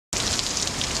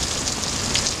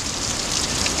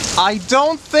I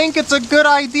don't think it's a good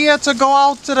idea to go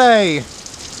out today.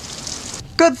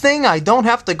 Good thing I don't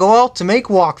have to go out to make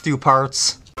walkthrough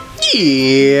parts.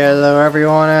 Hello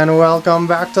everyone and welcome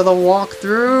back to the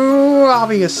walkthrough.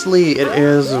 Obviously it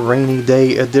is a rainy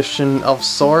day edition of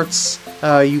sorts.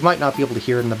 You might not be able to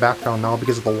hear it in the background now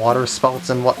because of the water spouts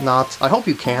and whatnot. I hope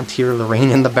you can't hear the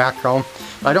rain in the background.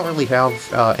 I don't really have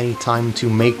any time to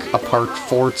make a part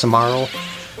for tomorrow,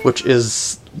 which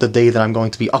is the day that I'm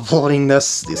going to be uploading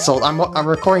this. So I'm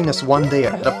recording this one day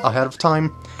ahead of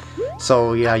time.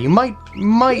 So yeah, you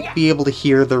might be able to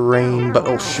hear the rain, but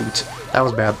oh shoot, that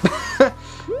was bad.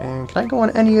 And can I go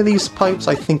on any of these pipes?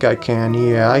 I think I can.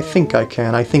 Yeah, I think I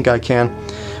can.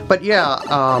 But yeah,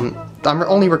 I'm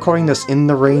only recording this in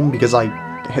the rain because I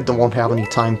won't have any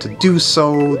time to do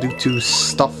so due to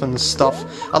stuff.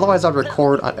 Otherwise I'd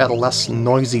record at a less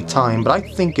noisy time, but I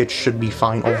think it should be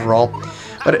fine overall.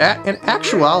 But in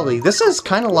actuality, this is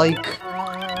kind of like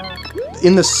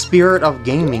in the spirit of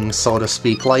gaming, so to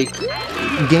speak, like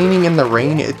gaming in the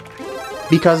rain,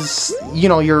 because, you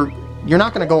know, you're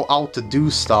not going to go out to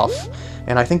do stuff,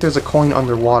 and I think there's a coin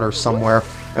underwater somewhere.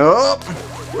 Oh,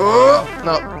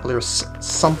 no, there's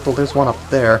one up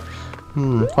there.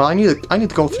 Well, I need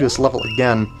to go through this level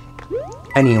again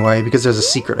anyway, because there's a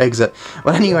secret exit.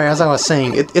 But anyway, as I was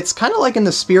saying, it's kind of like in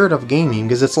the spirit of gaming,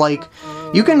 because it's like,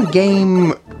 you can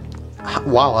game...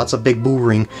 Wow, that's a big boo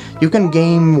ring. You can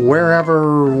game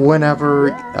wherever, whenever,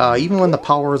 even when the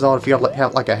power is out, if you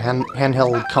have like a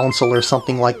handheld console or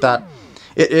something like that.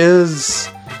 It is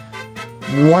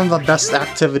one of the best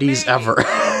activities ever,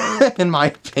 in my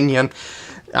opinion.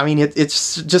 I mean,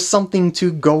 it's just something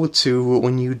to go to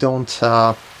when you don't,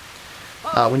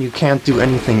 when you can't do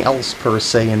anything else per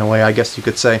se, in a way, I guess you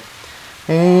could say.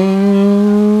 And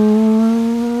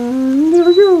there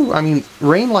we go. I mean,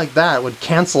 rain like that would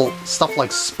cancel stuff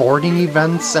like sporting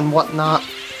events and whatnot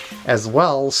as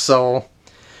well, so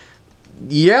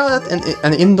yeah,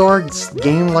 an indoor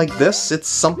game like this, it's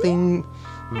something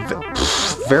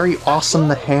very awesome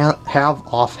to have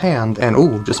offhand. And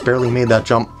ooh, just barely made that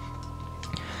jump.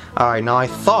 Alright, now I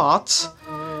thought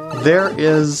there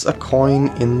is a coin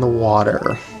in the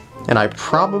water, and I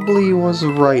probably was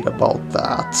right about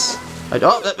that.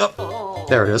 Oh,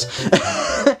 there it is.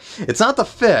 It's not the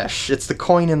fish, it's the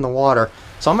coin in the water.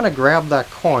 So I'm gonna grab that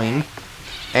coin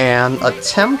and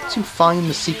attempt to find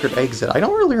the secret exit. I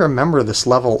don't really remember this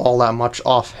level all that much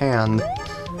offhand,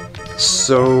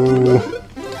 so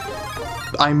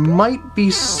I might be...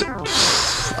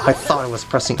 I thought I was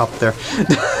pressing up there.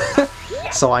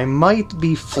 So I might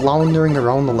be floundering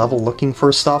around the level looking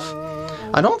for stuff.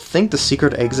 I don't think the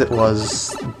secret exit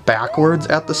was backwards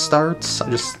at the start. I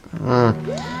just...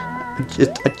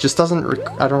 it just doesn't...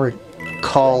 I don't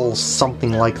recall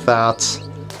something like that.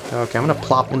 Okay, I'm gonna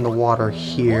plop in the water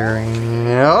here.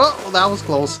 Oh, that was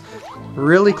close.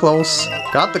 Really close.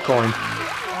 Got the coin.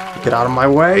 Get out of my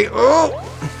way. Oh!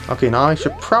 Okay, now I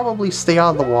should probably stay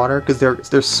out of the water because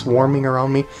they're swarming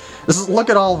around me. Look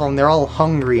at all of them. They're all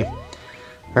hungry.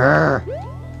 Arrgh.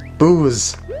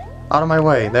 Booze. Out of my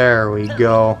way. There we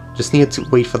go. Just needed to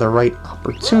wait for the right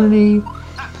opportunity.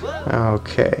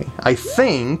 Okay. I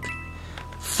think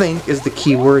is the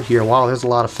key word here. Wow, there's a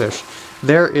lot of fish.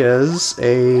 There is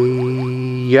a...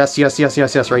 Yes,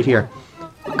 right here.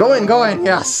 Go in,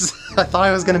 yes! I thought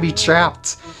I was gonna be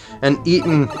trapped and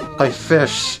eaten by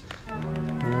fish.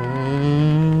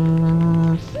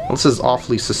 Well, this is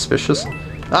awfully suspicious.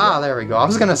 Ah, there we go. I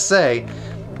was gonna say,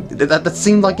 that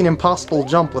seemed like an impossible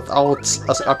jump without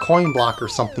a coin block or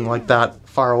something like that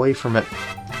far away from it,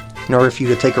 in order for you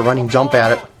to take a running jump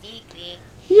at it.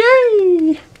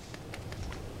 Yay!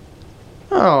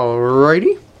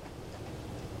 Alrighty.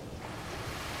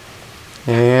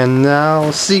 And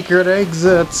now, secret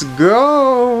exits,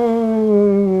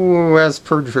 go! As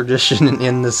per tradition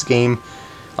in this game,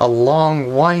 a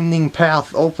long winding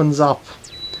path opens up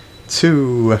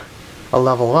to a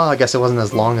level. Well, I guess it wasn't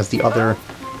as long as the other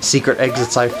secret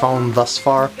exits I've found thus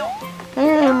far.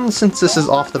 And since this is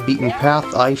off the beaten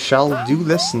path, I shall do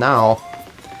this now.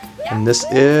 And this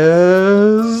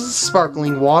is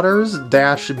Sparkling Waters -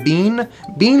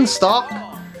 Beanstalk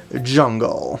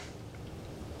Jungle.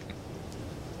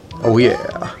 Oh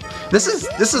yeah. This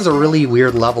is a really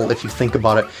weird level if you think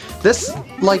about it. This,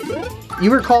 like,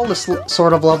 you recall this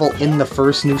sort of level in the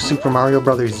first New Super Mario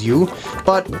Bros. U,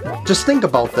 but just think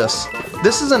about this.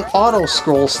 This is an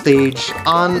auto-scroll stage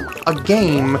on a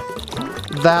game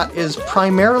that is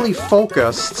primarily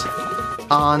focused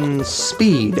on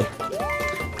speed.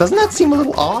 Doesn't that seem a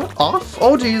little off?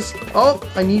 Oh geez. Oh,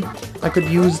 I could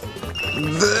use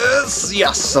this.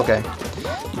 Yes, okay.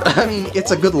 I mean,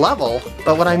 it's a good level,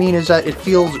 but what I mean is that it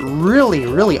feels really,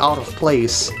 really out of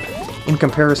place in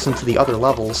comparison to the other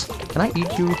levels. Can I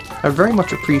eat you? I very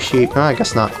much appreciate... I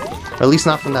guess not. At least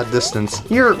not from that distance.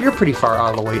 You're pretty far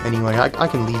out of the way anyway. I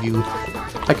can leave you...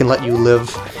 I can let you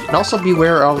live. And also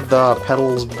beware of the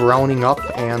petals browning up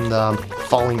and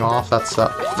falling off. That's a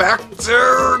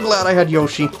factor! Glad I had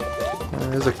Yoshi.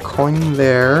 There's a coin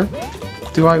there.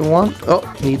 Do I want... Oh,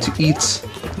 need to eat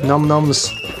num-nums.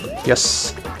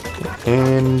 Yes.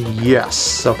 And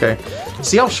yes. Okay.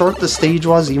 See how short the stage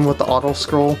was, even with the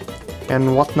auto-scroll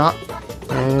and whatnot?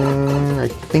 And I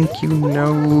think you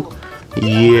know...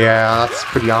 Yeah, that's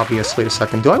pretty obvious. Wait a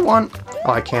second. Do I want...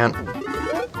 Oh, I can't.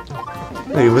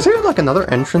 Wait, was there like another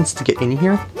entrance to get in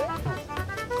here?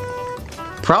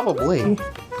 Probably.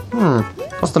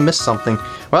 Must have missed something.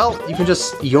 Well, you can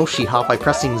just Yoshi hop by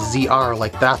pressing ZR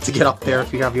like that to get up there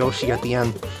if you have Yoshi at the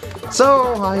end.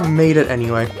 So, I made it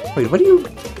anyway. Wait, what do you...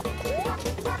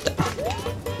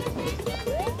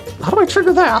 How do I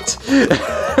trigger that?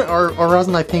 or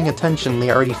wasn't I paying attention?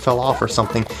 They already fell off or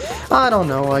something. I don't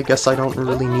know. I guess I don't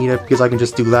really need it because I can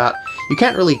just do that. You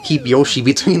can't really keep Yoshi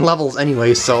between levels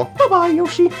anyway, so... Bye-bye,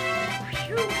 Yoshi!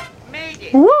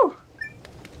 Woo!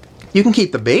 You can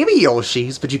keep the baby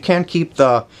Yoshis, but you can't keep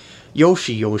the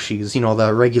Yoshis, you know,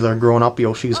 the regular grown-up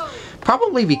Yoshis.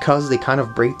 Probably because they kind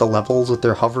of break the levels with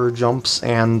their hover jumps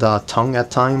and tongue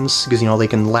at times, because, you know, they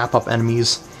can lap up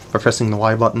enemies by pressing the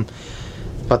Y button.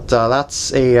 But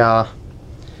that's a...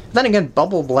 Then again,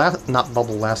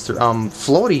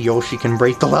 Floaty Yoshi can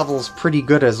break the levels pretty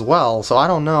good as well, so I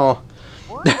don't know.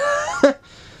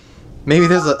 Maybe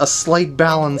there's a slight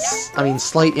imbalance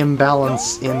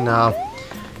in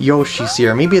Yoshi's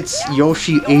here. Maybe it's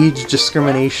Yoshi age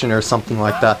discrimination or something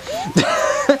like that.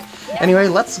 Anyway,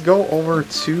 let's go over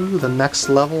to the next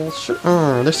level. Sure,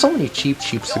 there's so many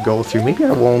Cheeps to go through. Maybe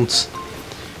I won't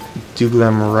do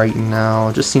them right now.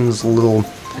 It just seems a little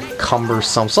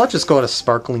cumbersome. So let's just go to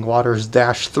Sparkling Waters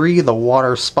 -3, the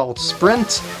Waterspout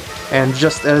Sprint. And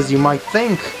just as you might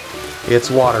think, it's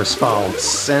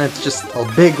Waterspouts. And it's just a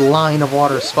big line of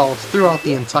Waterspouts throughout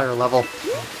the entire level.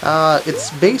 It's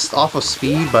based off of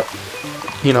speed, but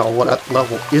you know what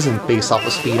level isn't based off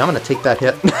of speed. I'm gonna take that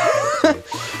hit.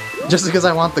 Just because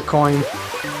I want the coin.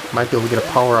 Might be able to get a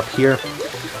power up here.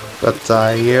 But,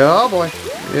 yeah, oh boy.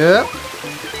 Yeah.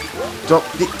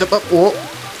 Whoa.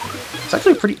 It's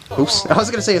actually pretty... Oops. I was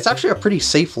gonna say, it's actually a pretty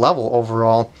safe level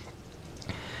overall.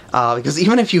 Because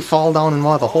even if you fall down in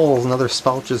one of the holes, another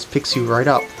spout just picks you right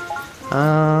up.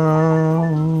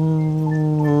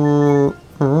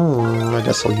 I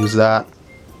guess I'll use that.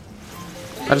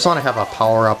 I just want to have a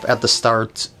power-up at the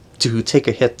start to take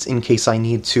a hit in case I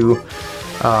need to.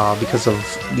 Because of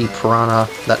the piranha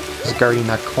that is guarding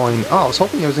that coin. Oh, I was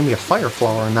hoping there was going to be a fire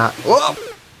flower in that. Whoa!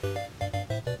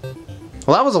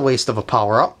 Well, that was a waste of a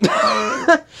power-up.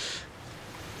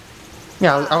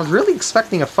 Yeah, I was really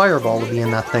expecting a fireball to be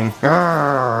in that thing.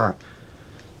 Arrgh.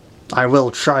 I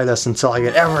will try this until I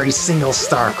get every single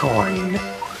star coin.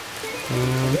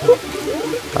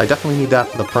 I definitely need that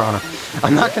for the piranha.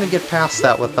 I'm not going to get past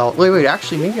that without... Wait,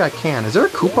 actually, maybe I can. Is there a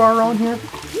Koopa around here?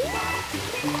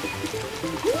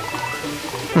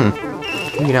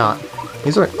 Maybe not.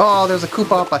 Oh, there's a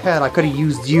Koopa up ahead. I could have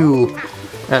used you.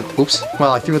 And, oops.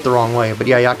 Well, I threw it the wrong way. But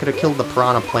yeah, I could have killed the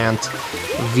piranha plant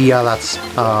via that,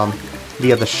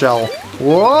 via the shell.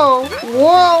 Whoa!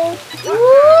 Whoa!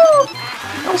 Woo!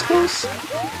 That was close.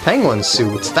 Penguin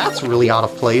suits. That's really out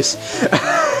of place.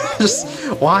 Just,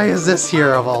 why is this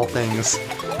here of all things?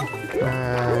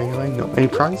 No. Any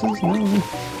prizes? No.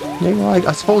 Maybe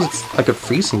I suppose it's, I could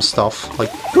free some stuff.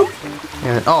 Like, whoop.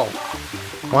 And, oh.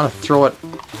 I want to throw it...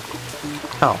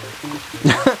 Oh.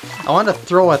 I want to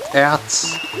throw it at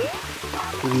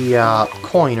the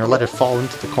coin, or let it fall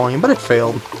into the coin, but it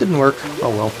failed. Didn't work. Oh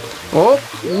well. Oh!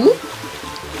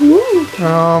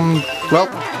 Well,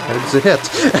 it's a hit.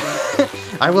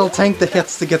 I will tank the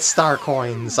hits to get star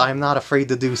coins. I'm not afraid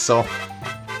to do so.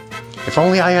 If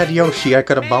only I had Yoshi, I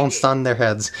could have bounced on their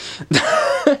heads.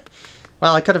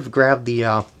 Well, I could have grabbed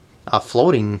the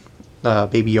floating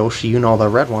baby Yoshi, you know, the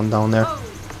red one down there.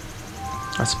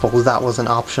 I suppose that was an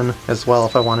option as well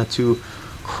if I wanted to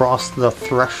cross the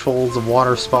thresholds of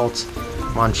Waterspouts.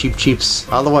 Come on, Cheeps,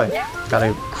 out of the way.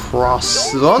 Gotta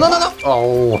cross... Oh, no!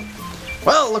 Oh!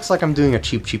 Well, it looks like I'm doing a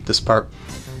Cheep this part.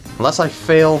 Unless I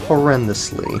fail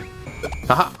horrendously.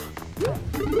 Haha!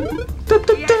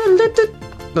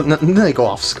 Then they go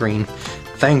off screen.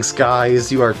 Thanks,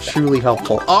 guys. You are truly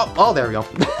helpful. Oh, there we go.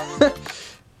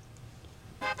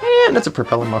 And it's a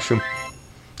propeller mushroom.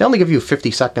 They only give you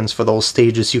 50 seconds for those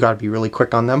stages. You gotta be really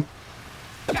quick on them.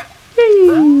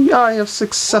 Hey, I have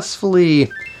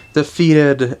successfully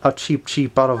defeated a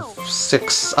Cheep out of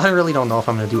 6. I really don't know if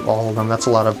I'm going to do all of them. That's a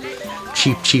lot of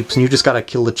Cheeps, and you just gotta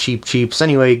kill the Cheeps.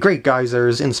 Anyway, great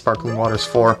geysers in Sparkling Waters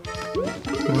 4.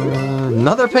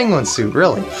 Another penguin suit,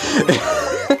 really?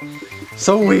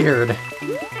 So weird.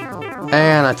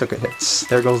 And I took a hit.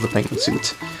 There goes the penguin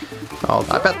suit. Oh,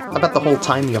 I bet the whole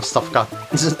timing of stuff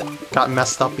got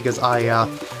messed up because I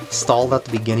stalled at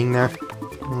the beginning there.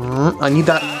 I need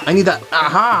that.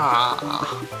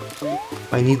 Aha!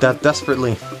 I need that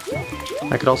desperately.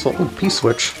 I could also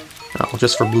P-switch. Oh,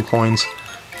 just for blue coins.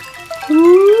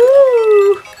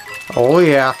 Woo! Oh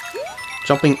yeah.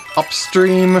 Jumping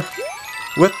upstream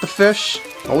with the fish.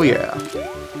 Oh yeah.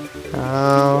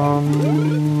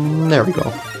 There we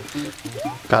go.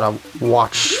 Gotta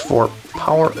watch for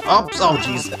power-ups. Oh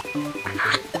jeez.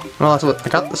 Well, that's what I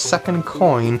got, the second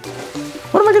coin.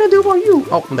 What am I gonna do about you?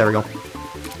 Oh, there we go.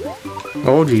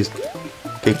 Oh jeez.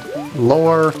 Okay,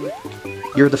 lower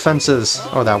your defenses.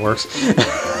 Oh, that works.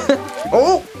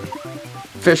 Oh!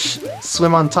 Fish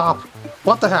swim on top.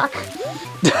 What the heck?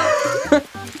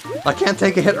 I can't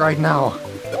take a hit right now.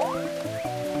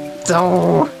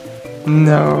 Oh,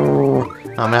 no.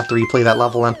 I'm gonna have to replay that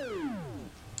level then.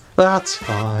 That's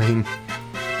fine.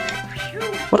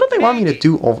 What do they want me to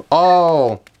do over...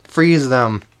 Oh, freeze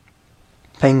them.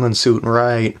 Penguin suit,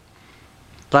 right.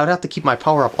 But I'd have to keep my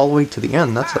power up all the way to the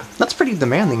end. That's pretty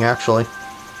demanding, actually.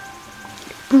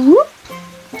 Oh,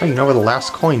 you know where the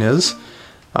last coin is.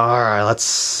 Alright, let's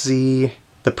see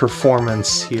the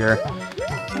performance here.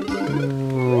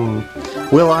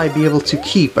 Will I be able to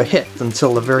keep a hit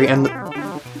until the very end?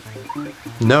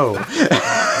 No.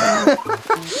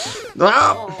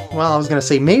 Well, I was gonna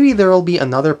say maybe there will be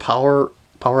another power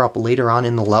up later on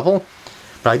in the level,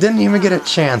 but I didn't even get a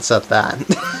chance at that.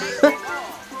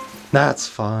 That's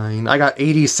fine. I got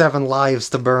 87 lives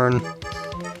to burn.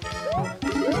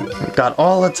 Got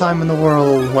all the time in the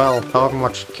world. Well, however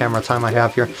much camera time I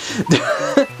have here.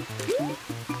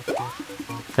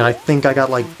 And I think I got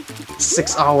like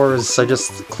 6 hours. I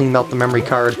just cleaned out the memory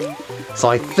card. So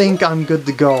I think I'm good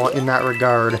to go in that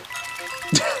regard.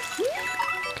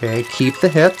 Okay, keep the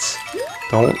hits.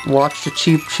 Don't watch the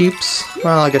Cheeps.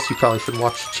 Well, I guess you probably should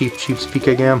watch the Cheeps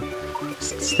PkGam.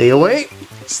 Stay away.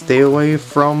 Stay away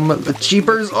from the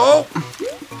Cheepers. Oh!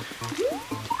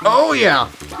 Oh yeah!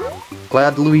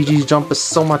 Glad Luigi's jump is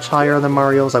so much higher than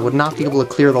Mario's. I would not be able to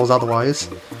clear those otherwise.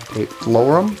 Okay,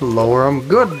 lower them.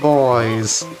 Good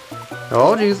boys.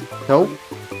 Oh jeez. Nope.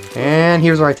 And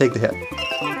here's where I take the hit.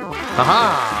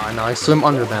 Aha! Now I swim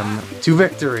under them to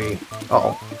victory.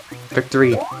 Uh-oh.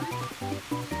 Victory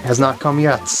has not come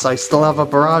yet. I still have a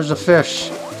barrage of fish.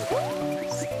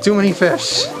 Too many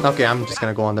fish. Okay, I'm just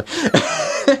gonna go under.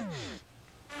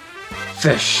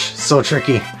 Fish. So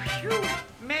tricky.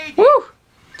 Woo!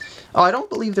 Oh, I don't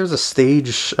believe there's a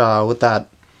stage with that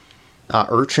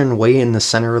urchin way in the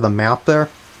center of the map there.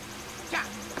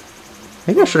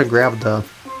 Maybe I should have grabbed that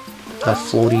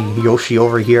floaty Yoshi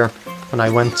over here when I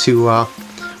went to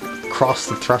cross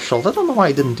the threshold. I don't know why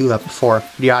I didn't do that before.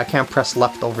 Yeah, I can't press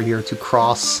left over here to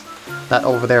cross that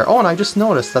over there. Oh, and I just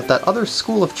noticed that other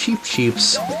school of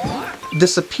Cheeps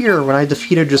disappear when I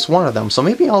defeated just one of them. So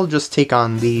maybe I'll just take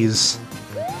on these.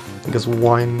 Because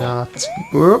why not?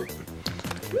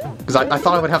 Because I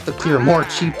thought I would have to clear more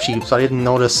Cheeps, so I didn't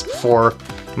notice before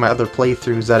my other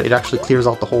playthroughs that it actually clears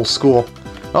out the whole school.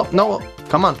 Oh, no,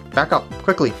 come on, back up,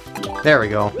 quickly. There we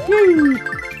go.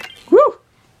 Woo!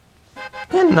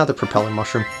 And another propeller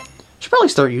mushroom. Should probably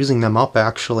start using them up,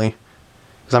 actually.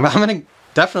 Because I'm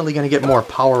definitely going to get more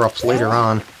power-ups later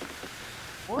on.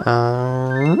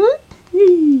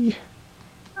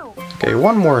 Okay,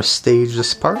 one more stage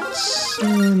this part,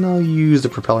 and I'll use the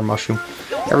propeller mushroom.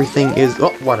 Everything is... Oh,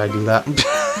 why'd I do that?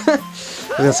 I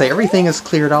was gonna say, everything is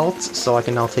cleared out, so I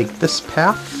can now take this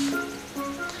path.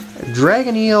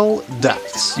 Dragoneel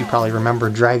depths. You probably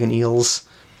remember Dragoneels.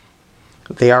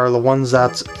 They are the ones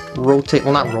that rotate...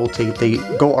 Well, not rotate, they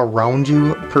go around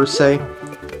you, per se.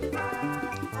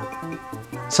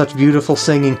 Such beautiful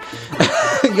singing.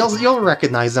 You'll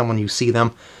recognize them when you see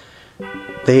them.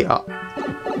 They are...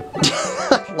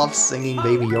 I love singing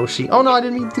Baby Yoshi. Oh no, I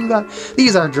didn't mean to do that.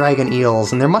 These are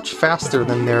Dragoneels, and they're much faster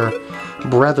than their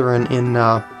brethren in...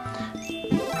 and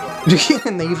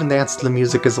they even dance to the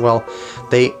music as well.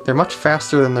 They're much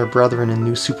faster than their brethren in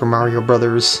New Super Mario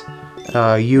Brothers.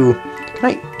 Can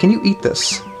you eat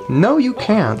this? No, you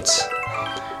can't.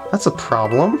 That's a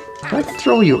problem. Can I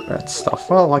throw you at stuff?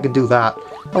 Well, I can do that.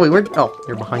 Oh wait, oh,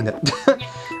 you're behind it.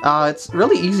 It's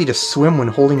really easy to swim when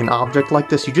holding an object like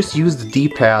this. You just use the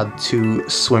D-pad to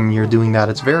swim. You're doing that.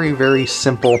 It's very, very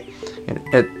simple And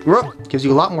it gives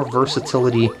you a lot more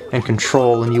versatility and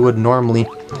control than you would normally.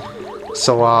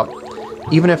 So,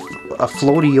 even if a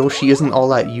floaty Yoshi isn't all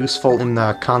that useful in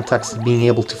the context of being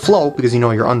able to float, because, you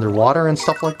know, you're underwater and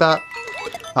stuff like that,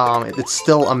 it's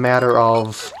still a matter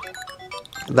of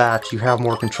that you have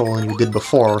more control than you did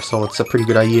before, so it's a pretty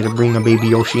good idea to bring a baby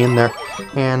Yoshi in there.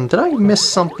 And did I miss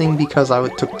something because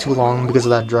it took too long because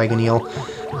of that Dragoneel?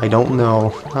 I don't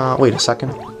know. Wait a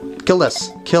second. Kill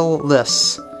this. Kill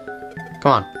this.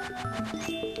 Come on.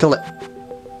 Kill it.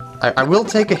 I will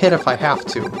take a hit if I have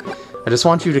to. I just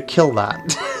want you to kill that.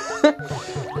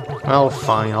 Oh,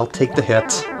 fine. I'll take the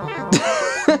hit.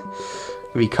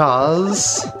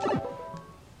 Because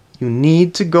you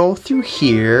need to go through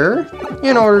here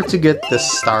in order to get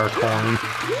this star coin.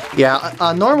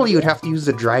 Yeah, normally you'd have to use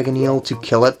the Dragoneel to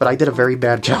kill it, but I did a very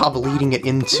bad job leading it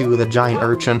into the giant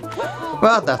urchin.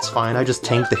 But that's fine, I just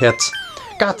tanked the hits.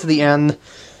 Got to the end,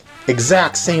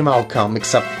 exact same outcome,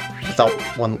 except without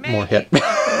one more hit.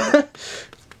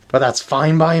 But that's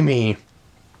fine by me.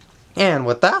 And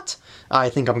with that, I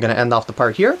think I'm going to end off the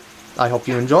part here. I hope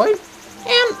you enjoyed,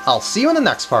 and I'll see you in the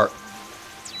next part.